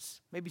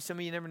dads. Maybe some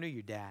of you never knew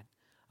your dad.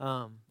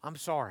 I'm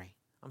sorry.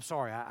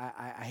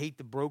 I hate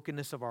the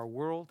brokenness of our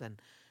world, and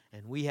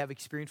we have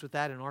experience with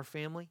that in our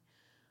family.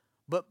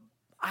 But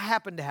I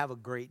happen to have a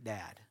great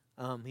dad.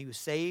 He was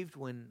saved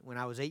when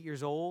I was 8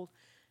 years old.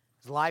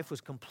 His life was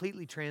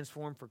completely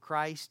transformed for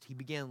Christ. He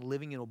began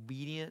living an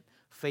obedient,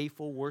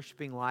 faithful,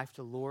 worshiping life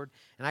to the Lord.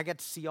 And I got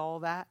to see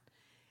all that.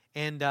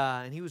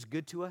 And he was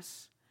good to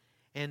us.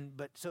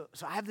 So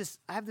I have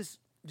this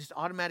just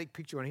automatic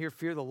picture when I hear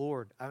fear of the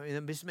Lord. I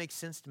mean, this makes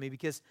sense to me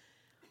because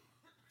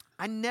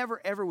I never,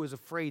 ever was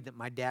afraid that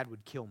my dad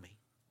would kill me.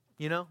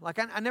 You know? Like,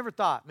 I never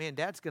thought, man,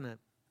 Dad's going to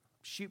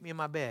shoot me in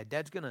my bed.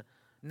 Dad's going to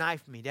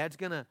knife me. Dad's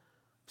going to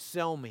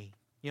sell me.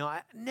 You know,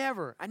 I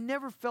never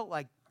felt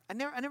like, I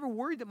never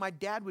worried that my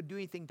dad would do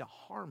anything to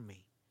harm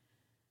me.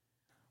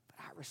 But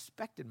I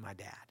respected my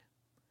dad.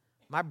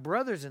 My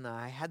brothers and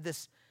I had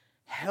this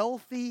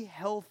healthy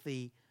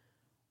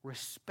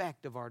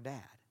respect of our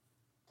dad.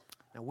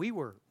 Now, we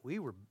were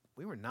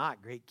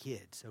not great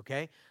kids,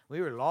 okay? We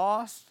were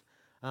lost.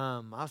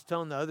 I was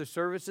telling the other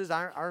services,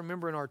 I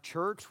remember in our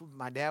church,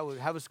 my dad would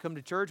have us come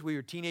to church. We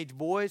were teenage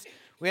boys.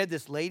 We had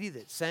this lady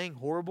that sang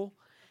horrible,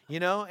 you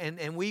know,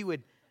 and we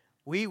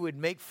would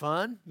make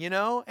fun, you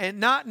know, and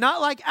not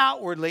like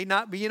outwardly,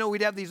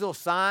 we'd have these little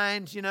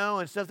signs, you know,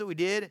 and stuff that we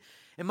did.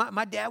 And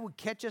my dad would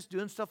catch us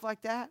doing stuff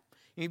like that.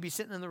 And he'd be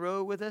sitting in the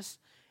row with us,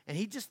 and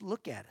he'd just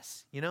look at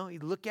us, you know.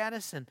 He'd look at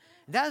us, and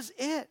that's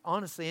it,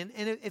 honestly. And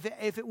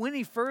if it went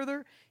any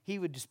further, he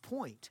would just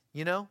point,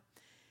 you know.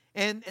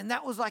 And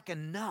that was like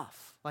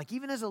enough. Like,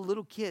 even as a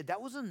little kid,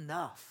 that was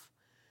enough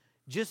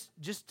just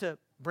to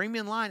bring me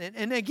in line.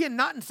 And again,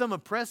 not in some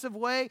oppressive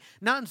way,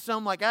 not in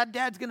some like,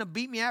 Dad's going to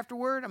beat me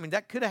afterward. I mean,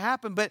 that could have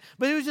happened, but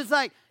it was just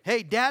like,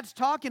 hey, Dad's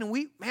talking,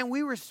 and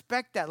we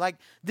respect that. Like,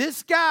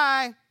 this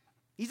guy,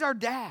 he's our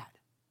dad.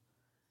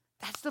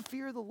 That's the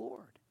fear of the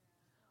Lord.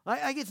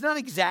 Like, it's not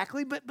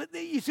exactly, but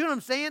you see what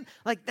I'm saying?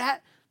 Like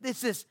that, it's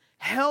this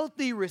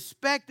healthy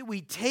respect that we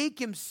take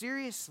him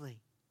seriously.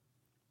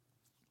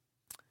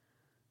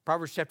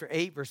 Proverbs chapter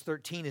 8, verse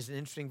 13 is an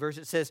interesting verse.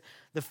 It says,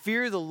 the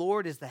fear of the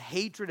Lord is the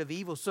hatred of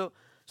evil. So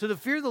the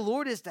fear of the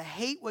Lord is to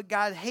hate what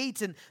God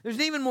hates. And there's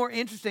an even more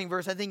interesting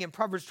verse, I think, in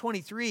Proverbs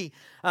 23,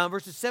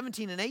 verses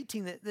 17 and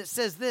 18 that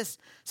says this. It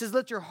says,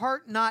 let your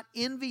heart not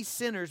envy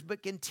sinners,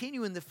 but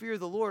continue in the fear of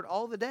the Lord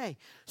all the day.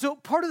 So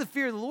part of the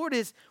fear of the Lord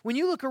is when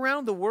you look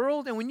around the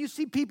world and when you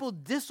see people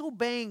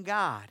disobeying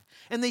God,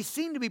 and they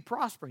seem to be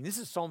prospering. This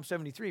is Psalm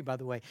 73, by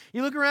the way.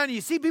 You look around and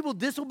you see people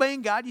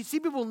disobeying God. You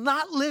see people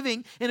not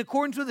living in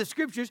accordance with the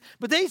Scriptures,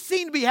 but they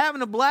seem to be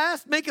having a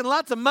blast, making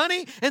lots of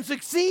money, and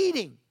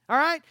succeeding. All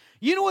right?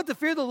 You know what the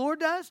fear of the Lord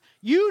does?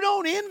 You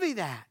don't envy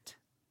that.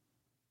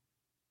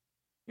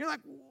 You're like,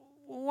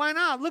 well, why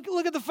not? Look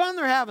at the fun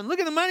they're having. Look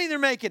at the money they're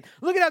making.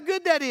 Look at how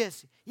good that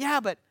is. Yeah,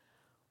 but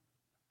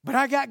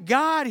I got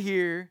God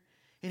here,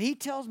 and he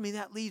tells me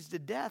that leads to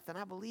death, and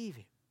I believe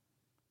him.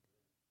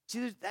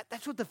 See,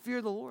 that's what the fear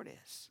of the Lord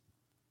is.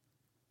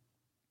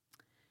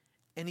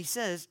 And he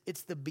says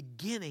it's the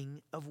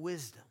beginning of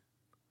wisdom.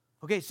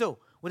 Okay, so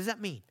what does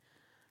that mean?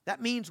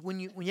 That means when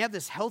you have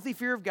this healthy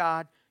fear of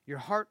God, your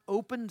heart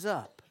opens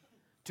up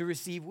to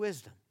receive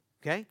wisdom.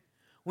 Okay?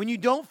 When you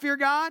don't fear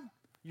God,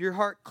 your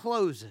heart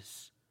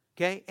closes.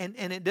 Okay? And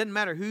it doesn't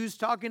matter who's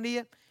talking to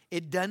you,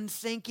 it doesn't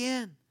sink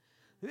in.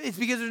 It's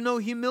because there's no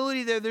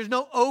humility there. There's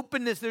no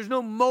openness. There's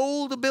no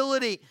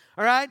moldability.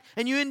 All right?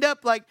 And you end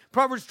up like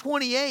Proverbs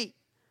 28.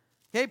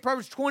 Okay?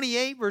 Proverbs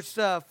 28 verse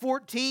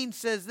 14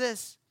 says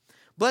this.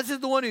 Blessed is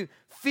the one who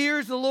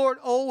fears the Lord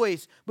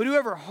always, but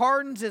whoever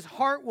hardens his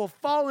heart will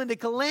fall into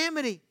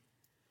calamity.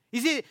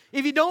 You see,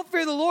 if you don't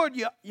fear the Lord,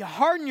 you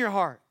harden your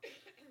heart.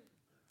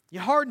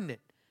 You harden it.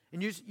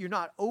 And you're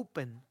not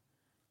open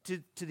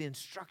to the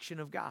instruction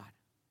of God.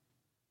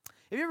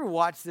 Have you ever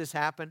watched this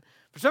happen?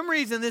 For some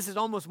reason, this is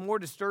almost more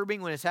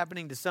disturbing when it's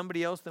happening to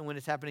somebody else than when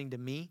it's happening to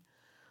me.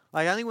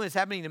 Like, I think when it's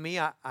happening to me,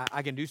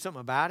 I can do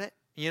something about it,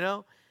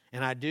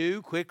 and I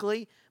do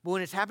quickly. But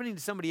when it's happening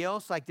to somebody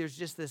else, like there's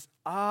just this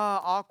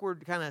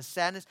awkward kind of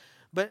sadness.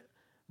 But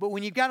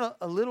when you've got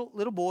a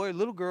little boy, a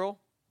little girl,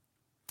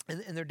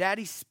 and their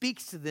daddy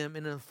speaks to them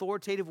in an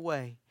authoritative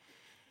way,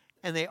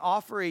 and they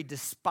offer a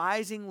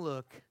despising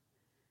look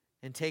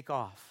and take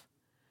off.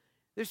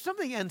 There's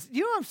something, you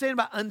know what I'm saying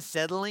about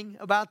unsettling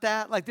about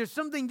that? Like there's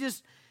something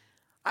just,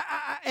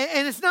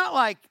 and it's not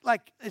like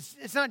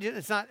it's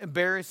not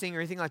embarrassing or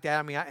anything like that.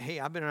 I mean,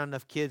 I've been around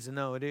enough kids to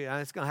know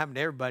it's going to happen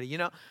to everybody,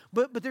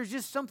 But there's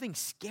just something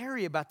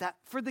scary about that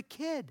for the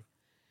kid.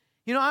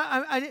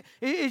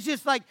 It's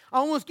just like I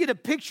almost get a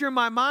picture in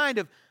my mind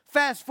of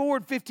fast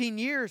forward 15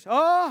 years.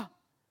 Oh,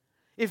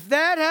 if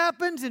that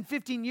happens in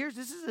 15 years,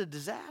 this is a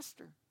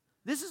disaster.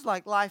 This is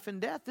like life and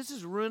death. This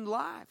is ruined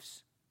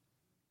lives.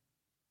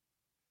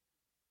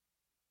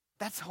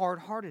 That's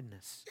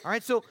hard-heartedness. All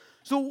right. So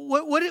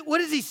what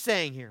is he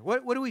saying here?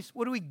 What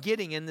are we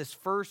getting in this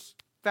first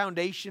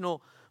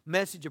foundational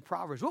message of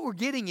Proverbs? What we're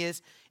getting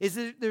is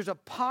that there's a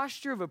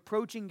posture of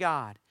approaching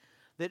God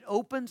that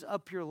opens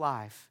up your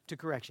life to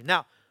correction.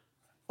 Now,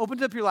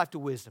 opens up your life to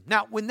wisdom.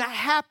 Now, when that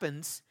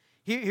happens,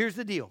 here's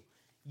the deal.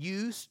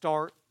 You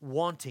start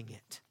wanting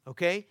it.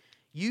 Okay?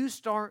 You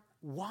start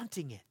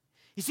wanting it.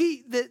 You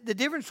see, the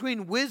difference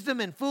between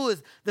wisdom and fool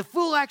is the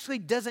fool actually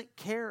doesn't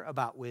care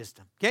about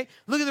wisdom. Okay?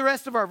 Look at the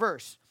rest of our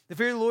verse. The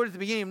fear of the Lord is the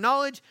beginning of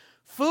knowledge.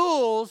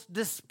 Fools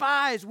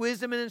despise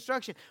wisdom and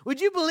instruction. Would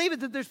you believe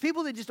it that there's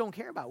people that just don't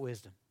care about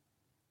wisdom?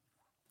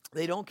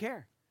 They don't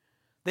care.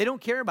 They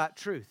don't care about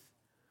truth.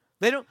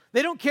 They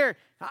don't care.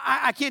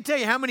 I can't tell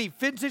you how many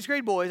 5th and 6th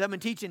grade boys, I've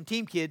been teaching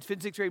team kids, 5th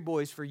and 6th grade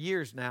boys for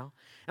years now.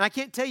 And I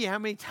can't tell you how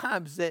many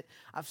times that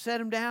I've sat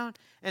them down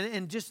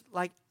and just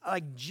like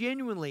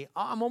genuinely,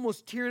 I'm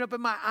almost tearing up in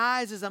my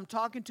eyes as I'm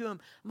talking to them.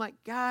 I'm like,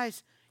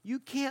 guys, you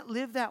can't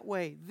live that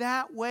way.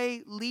 That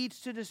way leads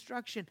to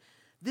destruction.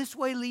 This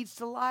way leads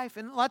to life.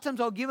 And a lot of times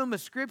I'll give them a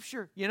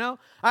scripture,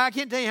 I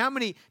can't tell you how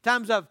many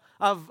times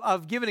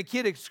I've given a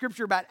kid a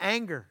scripture about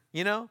anger,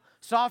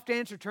 Soft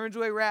answer turns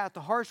away wrath.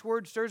 The harsh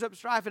word stirs up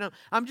strife. And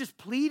I'm just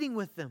pleading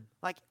with them.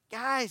 Like,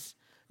 guys,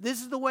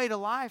 this is the way to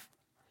life.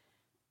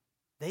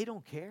 They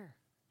don't care.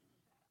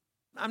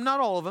 I'm not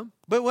all of them.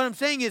 But what I'm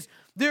saying is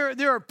there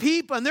are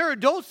people and there are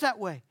adults that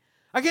way.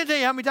 I can't tell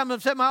you how many times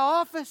I've sat in my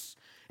office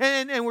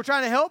and we're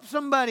trying to help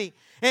somebody.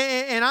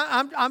 And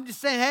I'm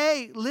just saying,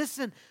 hey,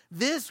 listen,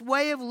 this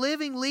way of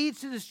living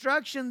leads to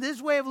destruction.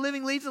 This way of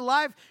living leads to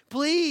life.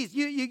 Please,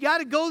 you got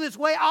to go this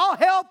way. I'll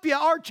help you.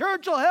 Our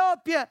church will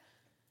help you.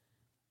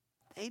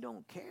 They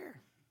don't care.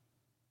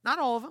 Not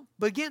all of them.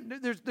 But again,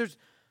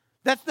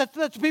 that's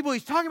the people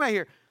he's talking about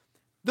here.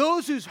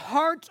 Those whose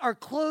hearts are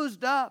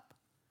closed up.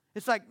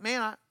 It's like,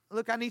 man,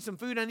 I need some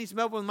food. I need some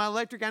help with my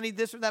electric. I need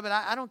this or that. But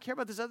I don't care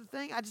about this other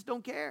thing. I just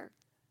don't care.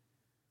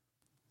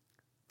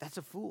 That's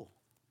a fool.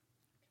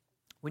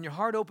 When your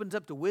heart opens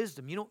up to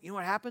wisdom, you know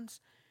what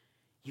happens?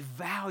 You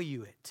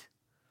value it.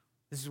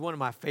 This is one of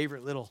my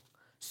favorite little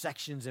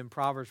sections in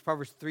Proverbs.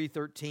 Proverbs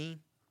 3:13.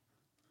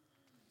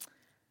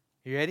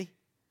 You ready?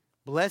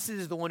 Blessed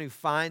is the one who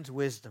finds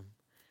wisdom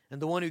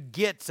and the one who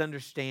gets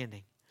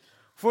understanding.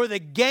 For the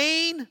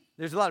gain,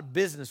 there's a lot of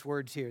business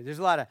words here. There's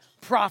a lot of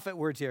profit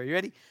words here. You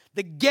ready?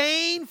 The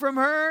gain from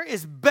her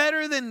is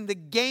better than the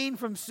gain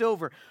from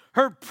silver.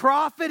 Her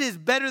profit is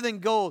better than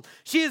gold.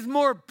 She is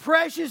more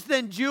precious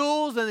than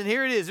jewels. And then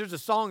here it is. There's a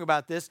song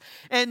about this.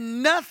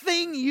 And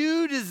nothing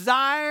you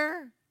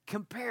desire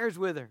compares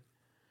with her.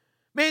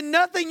 Man,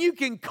 nothing you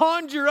can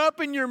conjure up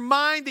in your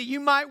mind that you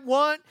might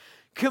want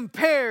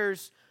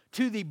compares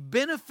to the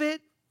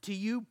benefit to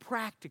you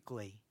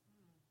practically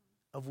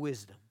of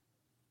wisdom.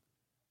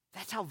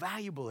 That's how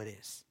valuable it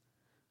is.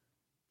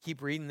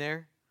 Keep reading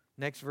there.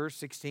 Next verse,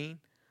 16.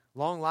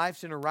 Long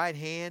life's in her right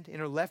hand. In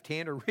her left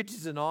hand are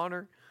riches and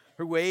honor.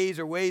 Her ways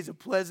are ways of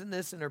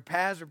pleasantness, and her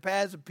paths are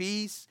paths of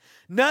peace.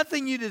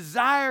 Nothing you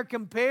desire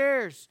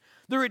compares.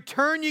 The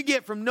return you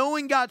get from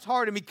knowing God's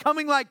heart and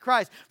becoming like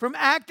Christ, from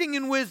acting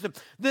in wisdom,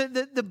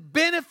 the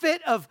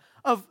benefit of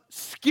of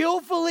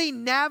skillfully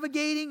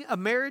navigating a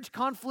marriage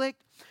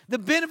conflict, the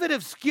benefit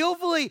of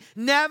skillfully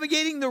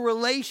navigating the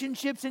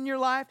relationships in your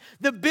life,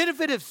 the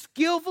benefit of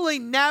skillfully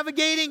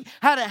navigating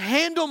how to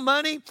handle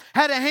money,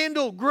 how to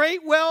handle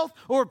great wealth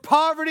or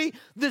poverty,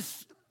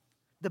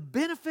 the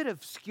benefit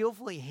of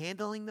skillfully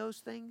handling those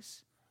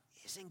things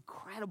is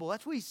incredible.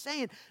 That's what he's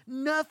saying.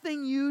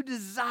 Nothing you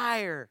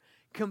desire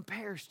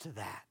compares to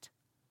that.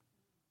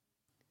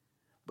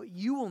 But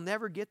you will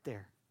never get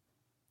there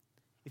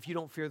if you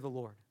don't fear the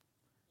Lord.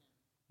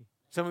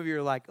 Some of you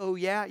are like, oh,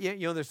 yeah.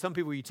 There's some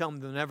people you tell them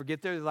they'll never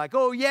get there. They're like,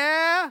 oh,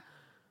 yeah.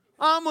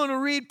 I'm going to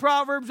read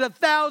Proverbs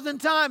 1,000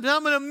 times, and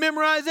I'm going to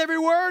memorize every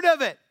word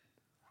of it.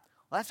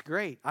 Well, that's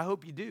great. I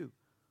hope you do.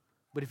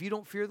 But if you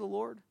don't fear the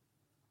Lord,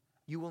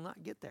 you will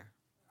not get there.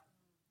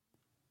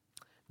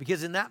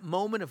 Because in that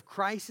moment of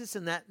crisis,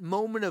 in that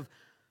moment of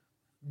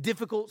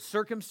difficult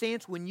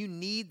circumstance, when you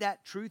need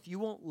that truth, you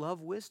won't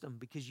love wisdom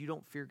because you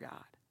don't fear God.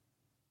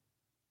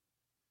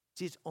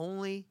 See, it's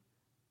only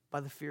by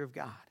the fear of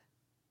God.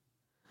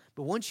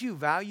 But once you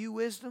value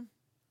wisdom,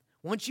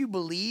 once you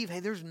believe,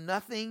 hey, there's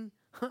nothing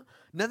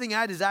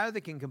I desire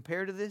that can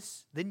compare to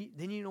this, then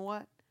you know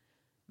what?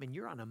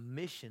 You're on a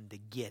mission to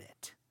get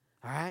it.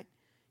 All right?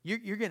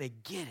 You're going to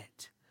get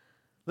it.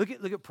 Look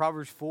at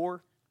Proverbs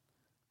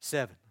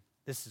 4:7.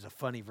 This is a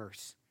funny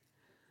verse.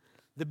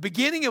 The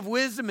beginning of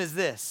wisdom is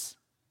this.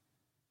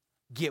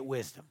 Get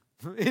wisdom.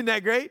 Isn't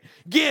that great?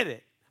 Get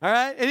it. All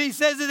right? And he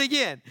says it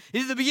again.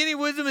 The beginning of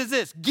wisdom is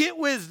this. Get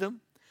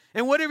wisdom.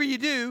 And whatever you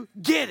do,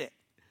 get it.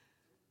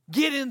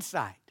 Get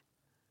insight.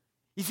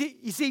 You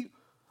see,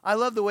 I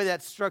love the way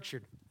that's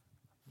structured.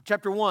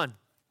 Chapter 1,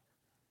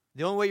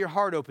 the only way your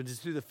heart opens is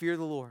through the fear of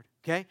the Lord.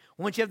 Okay?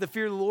 Once you have the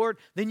fear of the Lord,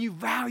 then you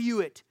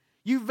value it.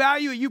 You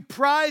value it. You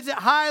prize it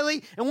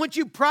highly. And once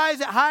you prize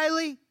it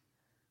highly,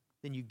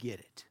 then you get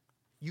it.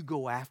 You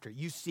go after it.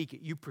 You seek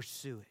it. You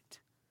pursue it.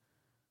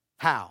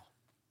 How?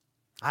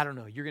 I don't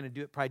know. You're going to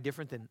do it probably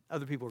different than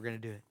other people are going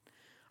to do it.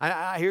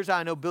 Here's how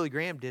I know Billy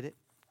Graham did it.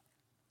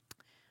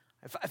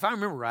 If I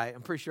remember right,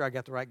 I'm pretty sure I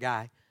got the right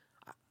guy.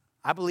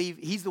 I believe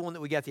he's the one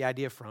that we got the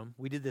idea from.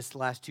 We did this the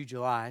last 2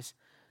 Julys.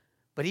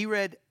 But he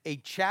read a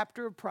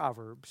chapter of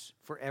Proverbs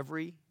for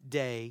every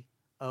day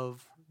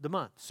of the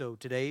month. So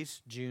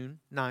today's June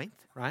 9th,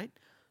 right?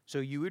 So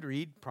you would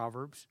read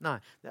Proverbs 9.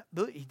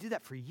 He did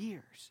that for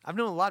years. I've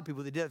known a lot of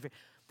people that did that.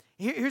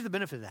 Here's the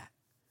benefit of that.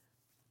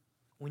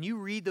 When you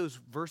read those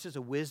verses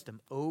of wisdom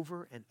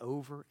over and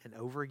over and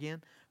over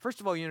again,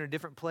 first of all, you're in a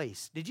different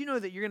place. Did you know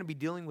that you're going to be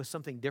dealing with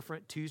something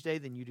different Tuesday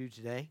than you do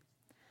today?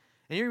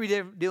 And you're going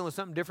to be dealing with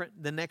something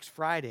different the next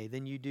Friday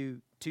than you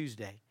do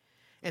Tuesday.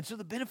 And so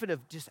the benefit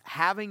of just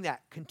having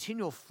that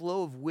continual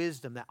flow of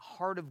wisdom, that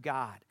heart of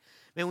God.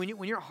 Man,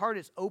 when your heart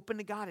is open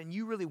to God and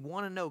you really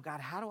want to know, God,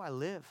 how do I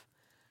live?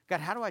 God,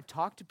 how do I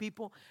talk to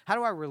people? How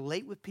do I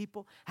relate with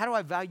people? How do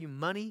I value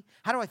money?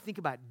 How do I think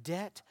about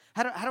debt?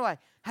 How do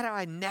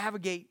I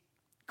navigate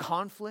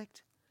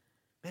conflict?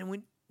 Man,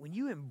 when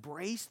you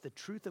embrace the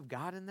truth of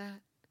God in that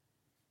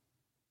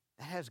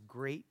has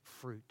great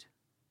fruit.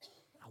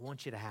 I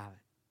want you to have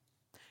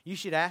it. You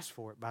should ask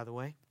for it, by the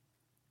way.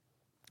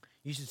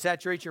 You should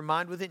saturate your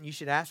mind with it, and you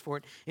should ask for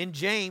it. In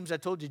James, I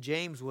told you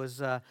James was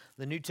the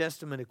New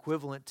Testament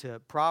equivalent to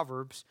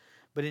Proverbs.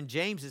 But in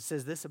James, it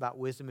says this about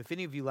wisdom. If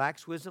any of you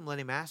lacks wisdom, let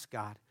him ask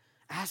God.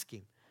 Ask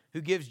him, who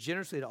gives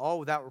generously to all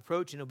without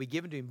reproach, and it'll be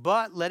given to him.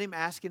 But let him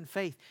ask in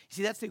faith. You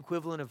see, that's the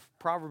equivalent of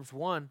Proverbs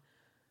 1.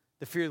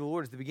 The fear of the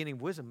Lord is the beginning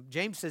of wisdom.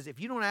 James says, if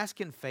you don't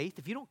ask in faith,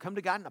 if you don't come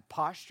to God in a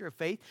posture of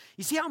faith,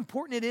 you see how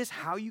important it is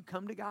how you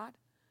come to God?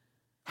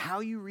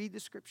 How you read the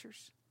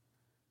Scriptures?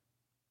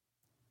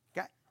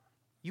 God,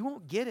 you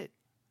won't get it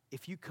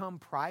if you come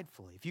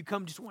pridefully, if you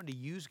come just wanting to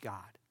use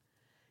God.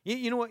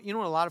 You know what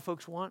a lot of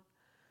folks want?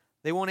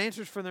 They want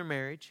answers for their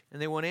marriage,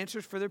 and they want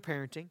answers for their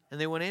parenting, and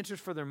they want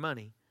answers for their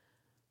money,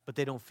 but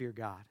they don't fear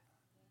God.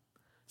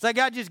 It's like,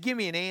 God, just give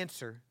me an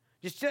answer.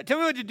 Just tell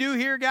me what to do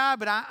here, God,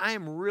 but I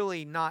am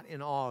really not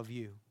in awe of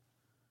you.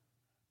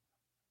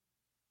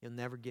 You'll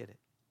never get it.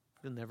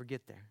 You'll never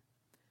get there.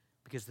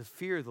 Because the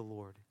fear of the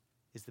Lord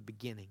is the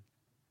beginning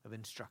of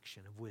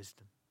instruction, of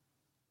wisdom.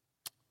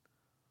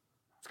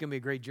 It's going to be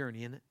a great journey,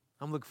 isn't it?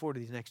 I'm looking forward to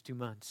these next 2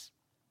 months.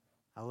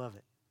 I love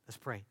it. Let's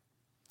pray.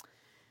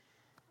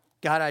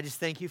 God, I just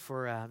thank you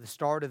for the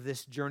start of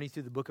this journey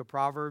through the book of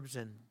Proverbs.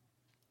 And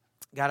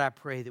God, I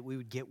pray that we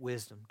would get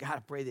wisdom. God, I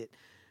pray that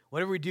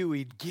whatever we do,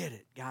 we'd get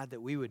it. God,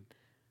 that we would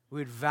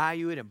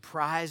value it and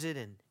prize it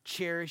and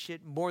cherish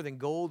it more than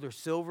gold or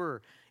silver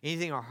or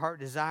anything our heart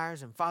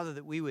desires. And Father,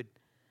 that we would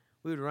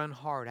run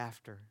hard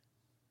after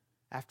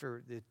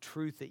the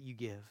truth that you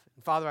give.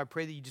 And Father, I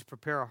pray that you just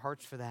prepare our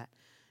hearts for that.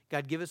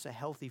 God, give us a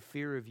healthy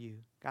fear of you.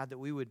 God, that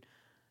we'd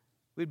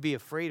be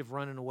afraid of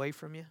running away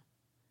from you.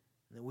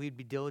 And that we'd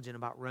be diligent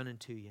about running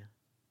to you.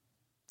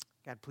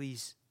 God,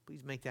 please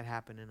make that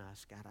happen in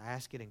us. God, I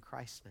ask it in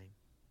Christ's name.